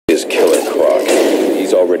is Killer Croc.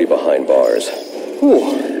 He's already behind bars.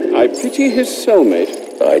 Oh, I pity his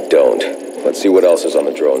cellmate. I don't. Let's see what else is on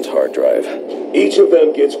the drone's hard drive. Each of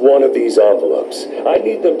them gets one of these envelopes. I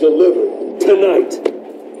need them delivered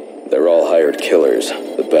tonight. They're all hired killers,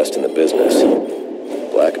 the best in the business.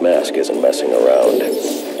 Black Mask isn't messing around.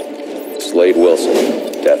 Slade Wilson,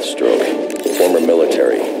 Deathstroke, former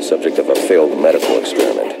military, subject of a failed medical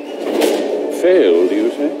experiment. Failed,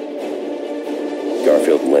 you say?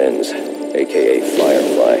 Garfield Lynns, a.k.a.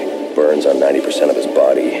 Firefly, burns on 90% of his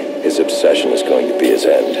body. His obsession is going to be his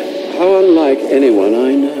end. How unlike anyone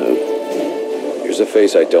I know. Here's a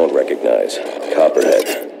face I don't recognize.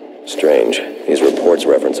 Copperhead. Strange. These reports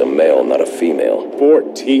reference a male, not a female.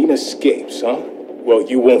 14 escapes, huh? Well,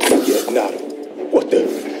 you won't forget, not what the...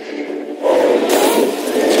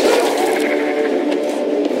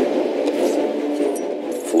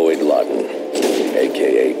 Floyd Lawton,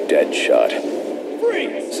 a.k.a. Deadshot.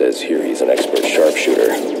 Says here he's an expert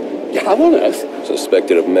sharpshooter. How on earth?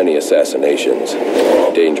 Suspected of many assassinations.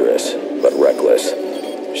 Dangerous, but reckless.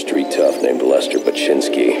 Street tough named Lester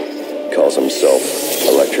Baczynski. Calls himself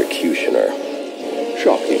Electrocutioner.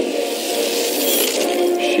 Shocking.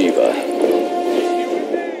 Shiva.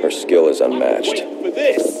 Her skill is unmatched. For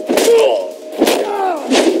this!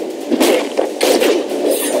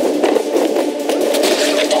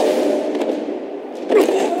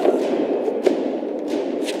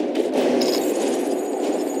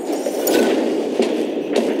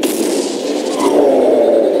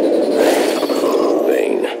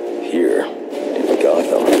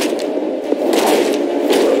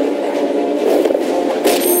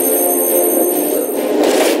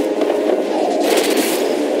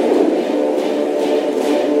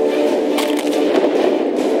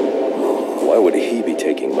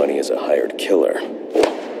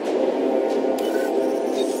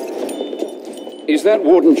 Is that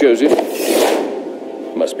Warden Joseph?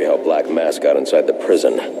 Must be how Black Mask got inside the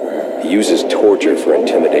prison. He uses torture for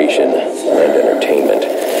intimidation and entertainment.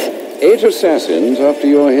 8 assassins after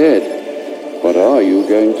your head. What are you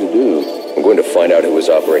going to do? I'm going to find out who is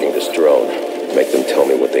operating this drone. Make them tell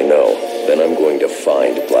me what they know. Then I'm going to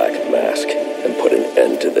find Black Mask and put an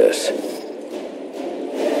end to this.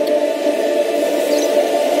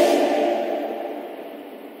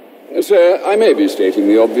 Sir, I may be stating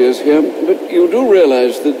the obvious here, but you do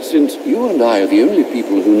realize that since you and I are the only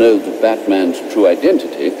people who know the Batman's true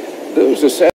identity, those assassins